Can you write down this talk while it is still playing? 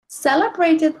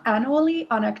Celebrated annually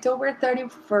on October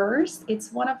 31st,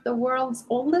 it's one of the world's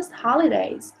oldest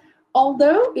holidays.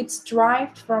 Although it's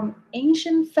derived from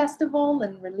ancient festival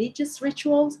and religious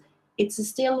rituals, it's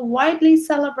still widely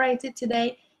celebrated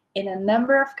today in a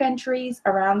number of countries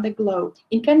around the globe,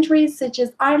 in countries such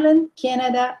as Ireland,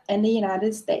 Canada, and the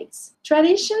United States.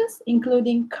 Traditions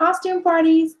including costume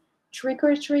parties, trick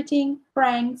or treating,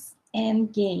 pranks,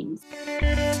 and games.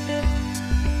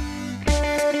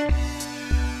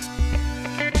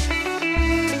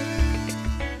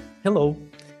 Hello,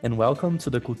 and welcome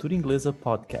to the Cultura Inglesa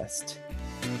podcast.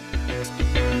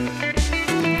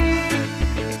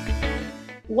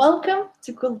 Welcome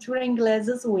to Cultura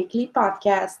Inglesa's weekly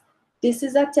podcast. This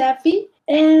is Atefi,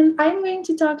 and I'm going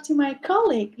to talk to my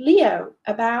colleague Leo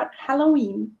about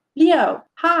Halloween. Leo,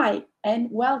 hi, and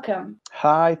welcome.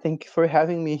 Hi, thank you for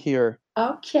having me here.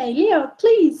 Okay, Leo,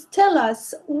 please tell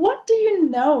us, what do you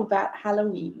know about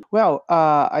Halloween? Well,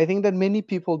 I think that many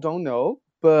people don't know,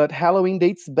 but Halloween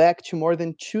dates back to more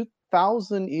than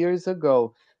 2,000 years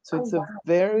ago. So Oh, wow.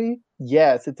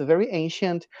 it's a very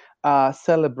ancient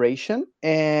celebration,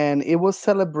 and it was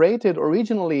celebrated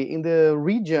originally in the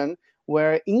region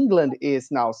where England is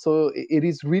now. So it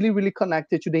is really, really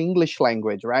connected to the English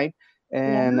language, right?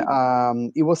 Yeah.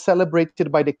 And it was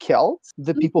celebrated by the Celts,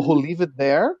 the people who Mhm. lived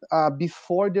there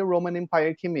before the Roman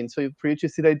Empire came in. So for you to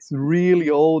see that it's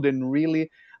really old and really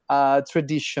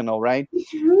traditional, right? It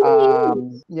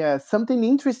really is. Yeah, something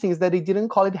interesting is that they didn't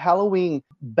call it Halloween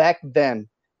back then,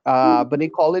 but they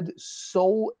Mhm. call it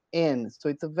Soul In. So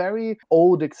it's a very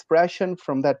old expression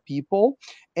from that people,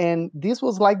 and this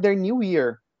was like their New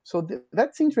Year. So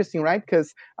that's interesting, right?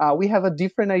 Because we have a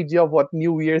different idea of what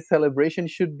New Year celebration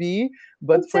should be,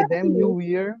 but for them, Exactly. New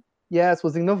Year, yes,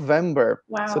 was in November.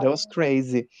 So that Wow. was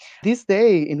crazy. This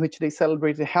day in which they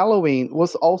celebrated Halloween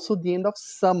was also the end of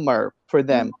summer for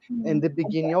them and Mhm. the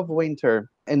beginning of winter.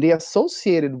 And they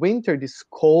associated winter, this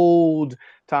cold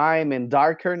time and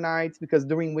darker nights, because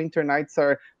during winter nights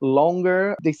are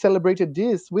longer. They celebrated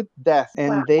this with death. Wow.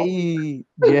 And they,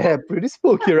 yeah, pretty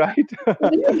spooky, right?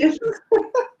 It is.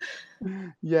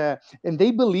 Yeah. And they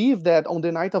believe that on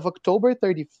the night of October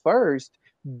 31st,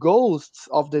 ghosts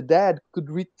of the dead could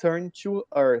return to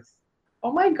Earth.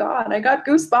 Oh my God, I got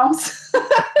goosebumps.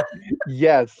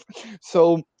 Yes.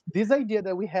 So this idea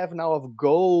that we have now of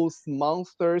ghosts,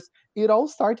 monsters, it all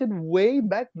started way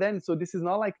back then. So this is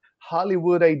not like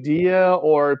Hollywood idea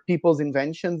or people's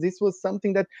inventions. This was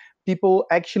something that people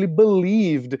actually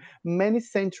believed many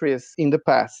centuries in the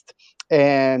past.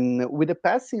 And with the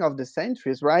passing of the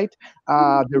centuries, right,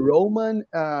 the Roman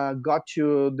got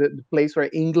to the place where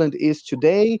England is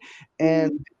today,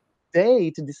 and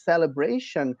date, the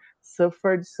celebration,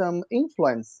 suffered some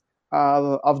influence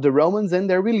of the Romans and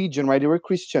their religion, right? They were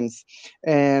Christians.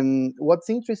 And what's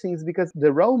interesting is because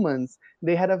the Romans,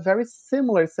 they had a very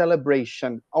similar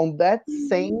celebration on that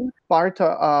same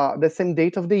the same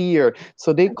date of the year.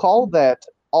 So they call that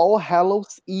All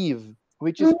Hallows Eve,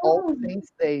 which is All Mm.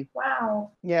 Saints Day.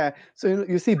 Wow. Yeah. So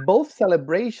you see, both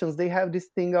celebrations, they have this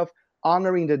thing of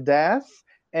honoring the death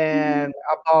Mhm. and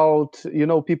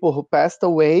about, people who passed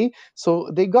away.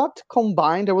 So they got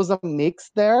combined. There was a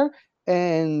mix there.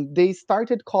 And they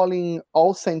started calling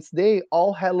All Saints Day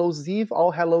All Hallows Eve,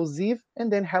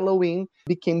 and then Halloween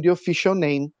became the official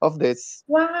name of this.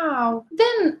 Wow.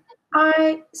 Then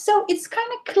so it's kind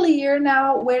of clear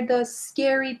now where the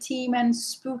scary theme and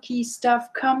spooky stuff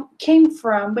came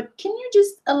from, but can you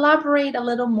just elaborate a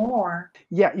little more?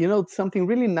 Yeah, something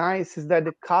really nice is that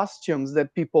the costumes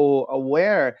that people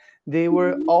wear, they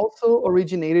were Mhm. also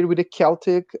originated with the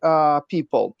Celtic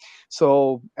people.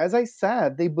 So, as I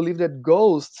said, they believed that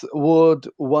ghosts would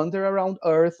wander around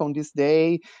Earth on this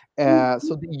day.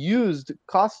 So they used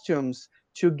costumes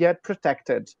to get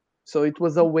protected. So it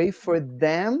was a way for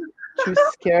them to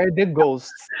scare the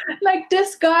ghosts. Like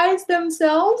disguise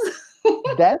themselves?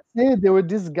 That's it. They were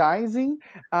disguising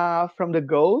from the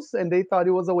ghost, and they thought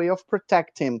it was a way of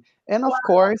protecting. And of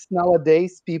course,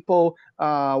 nowadays people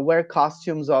wear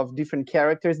costumes of different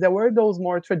characters. There were those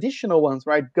more traditional ones,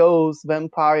 right? Ghosts,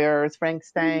 vampires,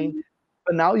 Frankenstein. Mhm.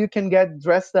 But now you can get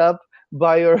dressed up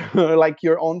by your like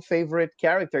your own favorite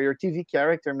character, your TV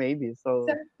character, maybe. So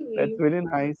that's Exactly. really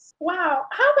nice. Wow.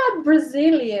 How about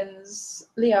Brazilians,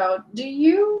 Leo? Do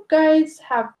you guys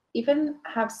have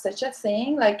such a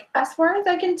thing? Like, as far as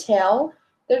I can tell,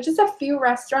 there's just a few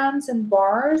restaurants and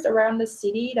bars around the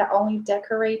city that only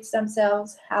decorates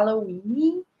themselves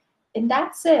Halloweeny. And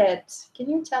that's it. Can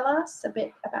you tell us a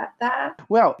bit about that?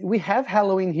 Well, we have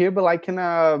Halloween here, but like in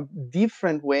a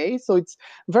different way. So it's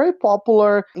very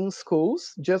popular in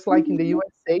schools, just like in the Mhm.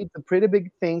 USA. It's a pretty big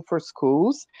thing for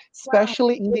schools, Wow.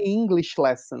 especially in the English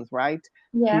lessons, right?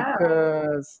 Yeah.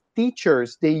 Because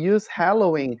teachers, they use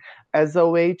Halloween as a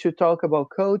way to talk about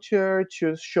culture,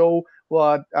 to show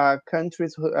what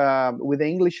countries with the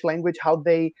English language, how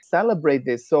they celebrate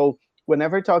this. So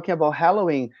whenever talking about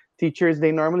Halloween, teachers,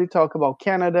 they normally talk about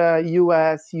Canada,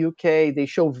 US, UK. They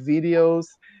show videos,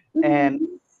 and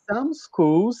Mhm. some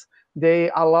schools, they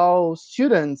allow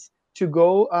students to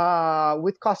go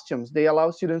with costumes. They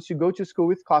allow students to go to school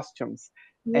with costumes.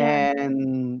 Yeah.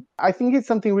 And I think it's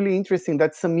something really interesting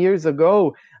that some years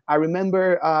ago, I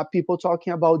remember people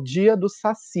talking about Dia do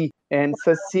Saci. And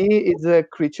Saci is a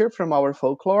creature from our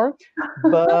folklore,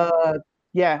 but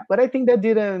yeah, but I think that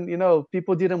didn't,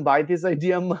 people didn't buy this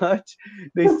idea much.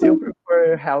 They still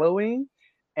prefer Halloween.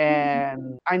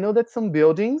 And I know that some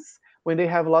buildings, when they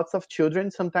have lots of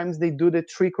children, sometimes they do the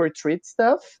trick or treat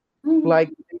stuff, like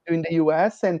Mhm. they do in the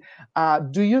US. And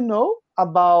do you know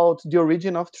about the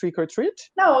origin of trick or treat?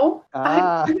 No, I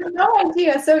Ah, have no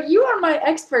idea. So you are my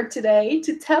expert today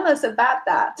to tell us about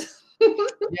that.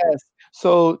 yes.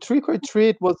 So trick or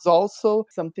treat was also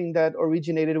something that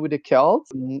originated with the Celts,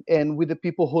 and with the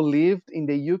people who lived in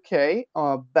the UK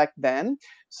back then.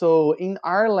 So in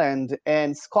Ireland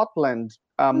and Scotland,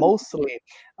 mostly,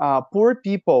 poor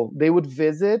people, they would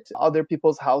visit other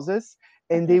people's houses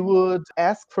and Okay. they would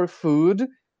ask for food,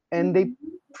 and they Mhm.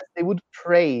 they would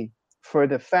pray for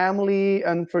the family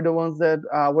and for the ones that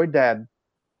were dead.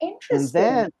 And Interesting.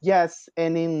 then, yes,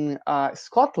 and in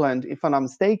Scotland, if I'm not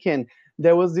mistaken,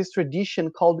 there was this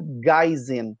tradition called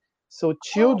guising. So Oh.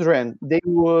 children, they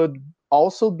would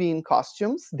also be in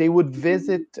costumes. They would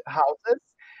visit Mhm. houses,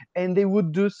 and they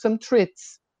would do some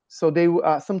tricks. So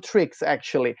some tricks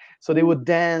actually. So they would Mhm.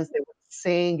 dance, they would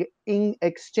sing in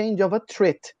exchange of a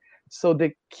treat. So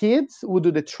the kids would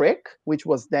do the trick, which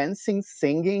was dancing,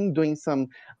 singing, doing some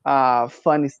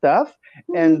funny stuff,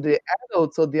 and Mhm. the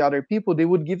adults or the other people, they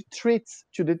would give treats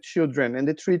to the children, and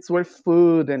the treats were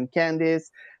food and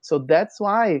candies. So that's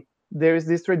why there is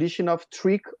this tradition of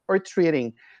trick or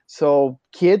treating. So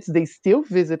kids, they still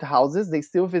visit houses, they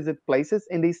still visit places,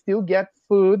 and they still get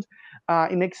food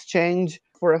in exchange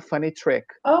for a funny trick.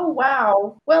 Oh,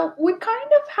 wow. Well, we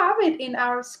kind of have it in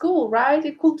our school, right?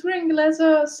 At Cultura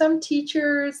Inglesa, some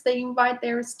teachers, they invite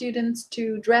their students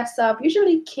to dress up,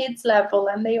 usually kids level,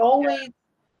 and they always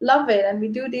love it. And we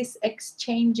do this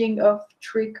exchanging of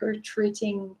trick or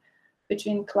treating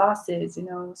between classes,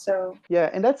 So, Yeah,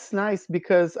 and that's nice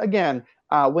because, again,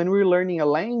 when we're learning a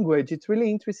language, it's really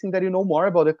interesting that you know more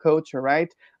about the culture,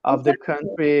 right, of the exactly.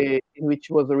 country in which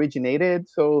it was originated.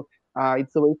 So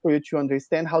it's a way for you to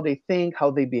understand how they think,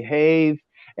 how they behave.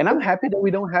 And I'm happy that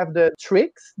we don't have the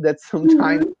tricks that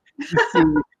sometimes Mhm. we see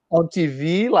on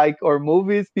TV, like, or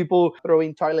movies, people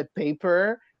throwing toilet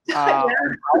paper on Yeah,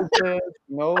 houses,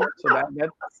 so that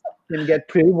can get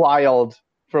pretty wild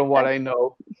from what that, I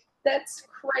know. that's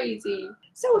crazy.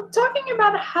 So, talking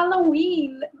about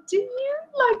Halloween, do you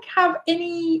like have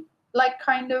any like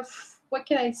kind of what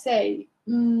can I say?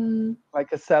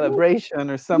 Like a celebration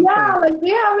or Yeah, something. like do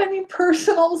you have any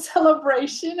personal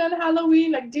celebration on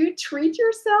Halloween? Like, do you treat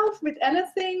yourself with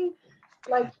anything?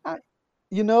 Like, Uh,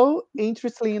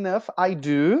 interestingly enough, I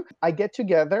do. I get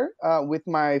together with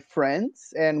my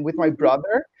friends and with my mhm.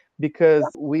 brother because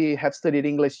we have studied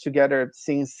English together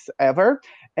since ever.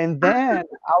 And then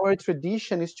our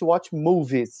tradition is to watch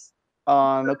movies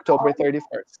on October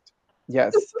 31st.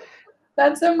 Yes,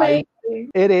 That's I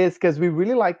amazing. it is because we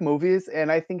really like movies,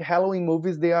 and I think Halloween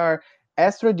movies, they are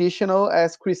as traditional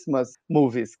as Christmas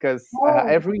movies because Oh,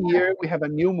 every year we have a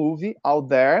new movie out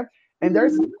there, and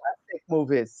there's mhm, classic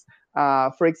movies.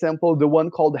 For example, the one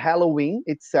called Halloween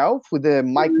itself with the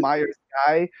Mike mhm, Myers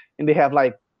guy, and they have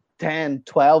like 10,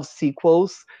 12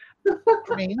 sequels.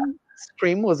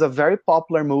 Scream was a very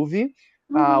popular movie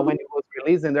when mhm. it was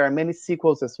released, and there are many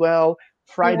sequels as well.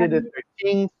 Yeah, Friday the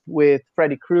 13th with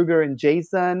Freddy Krueger and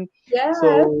Jason. yeah,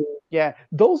 So, yeah,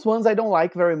 those ones I don't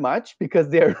like very much because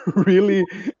they're really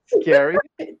scary.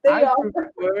 they I are.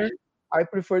 prefer I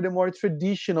prefer the more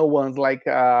traditional ones like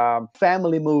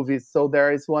family movies. So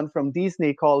there is one from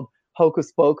Disney called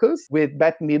Hocus Pocus with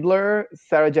Bette Midler,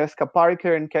 Sarah Jessica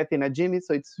Parker, and Kathy Najimy.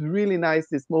 So it's really nice,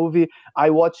 this movie. I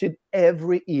watch it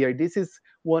every year. This is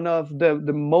one of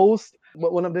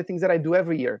the things that I do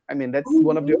every year. I mean, that's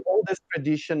one of the Mhm, oldest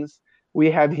traditions we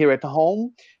have here at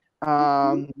home. mhm.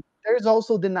 Um, there's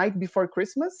also The Night Before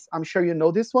Christmas. I'm sure you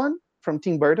know this one from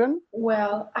Tim Burton.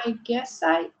 Well, I guess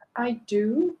I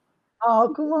do.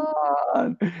 Oh, come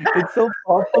on. It's so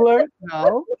popular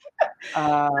now.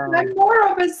 I'm Um,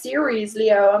 more of a series,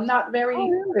 Leo. I'm not oh, very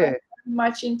really?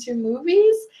 much into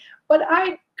movies, but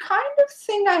I kind of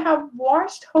think I have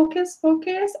watched Hocus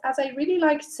Pocus as I really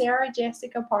like Sarah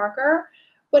Jessica Parker,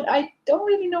 but I don't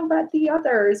really know about the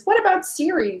others. What about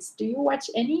series? Do you watch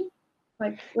any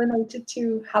like related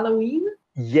to Halloween?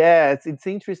 Yes, it's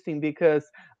interesting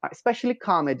because especially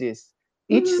comedies,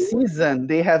 each Mhm. season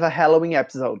they have a Halloween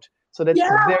episode. So that's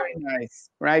Yeah. very nice,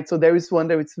 right? So there is one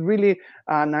that it's really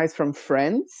nice from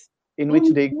Friends, in which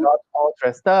they Mhm. got all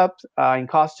dressed up in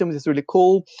costumes. It's really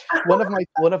cool. One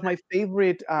of my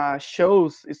favorite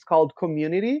shows is called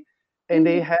Community, and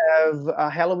they Mhm. have a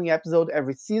Halloween episode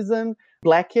every season.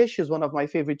 Blackish is one of my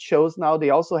favorite shows now. They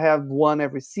also have one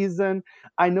every season.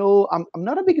 I know I'm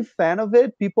not a big fan of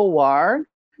it. People are.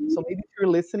 So maybe if you're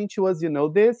listening to us, you know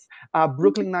this. Mhm.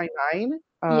 Brooklyn Nine-Nine.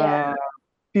 Yeah.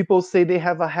 People say they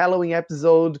have a Halloween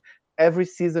episode every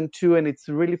season too, and it's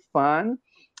really fun.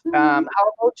 Mhm. How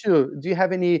about you? Do you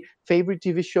have any favorite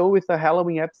TV show with a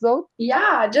Halloween episode?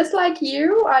 Yeah, just like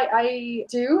you, I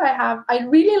do. I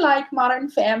really like Modern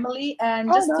Family, and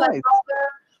Oh, just like nice. other,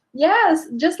 yes,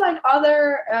 just like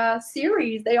other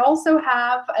series, they also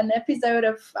have an episode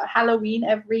of Halloween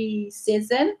every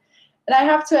season. And I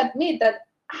have to admit that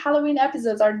Halloween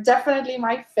episodes are definitely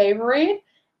my favorite.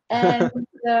 And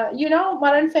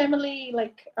Modern Family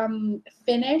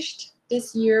finished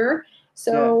this year. Yeah.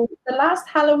 So the last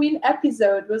Halloween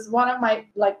episode was one of my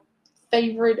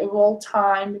favorite of all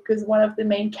time because one of the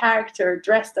main character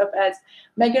dressed up as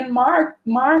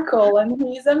Markle, and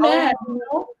he's a man,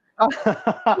 Oh,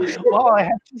 wow, I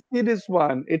have to see this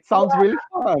one. It sounds Yeah, really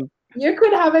fun. you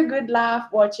could have a good laugh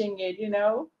watching it.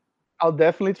 I'll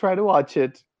definitely try to watch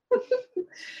it.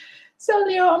 So,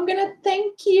 Leo, I'm gonna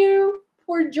thank you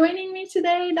for joining me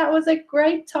today. That was a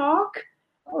great talk.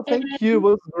 Oh, And thank you. It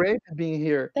was great being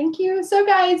here. thank you. So,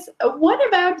 guys, what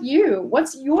about you?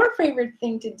 What's your favorite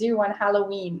thing to do on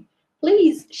Halloween?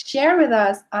 Please share with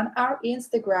us on our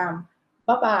Instagram.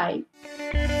 Bye bye.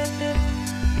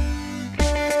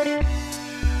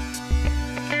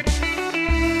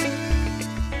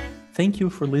 Thank you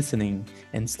for listening,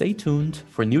 and stay tuned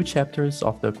for new chapters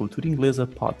of the Cultura Inglesa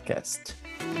podcast.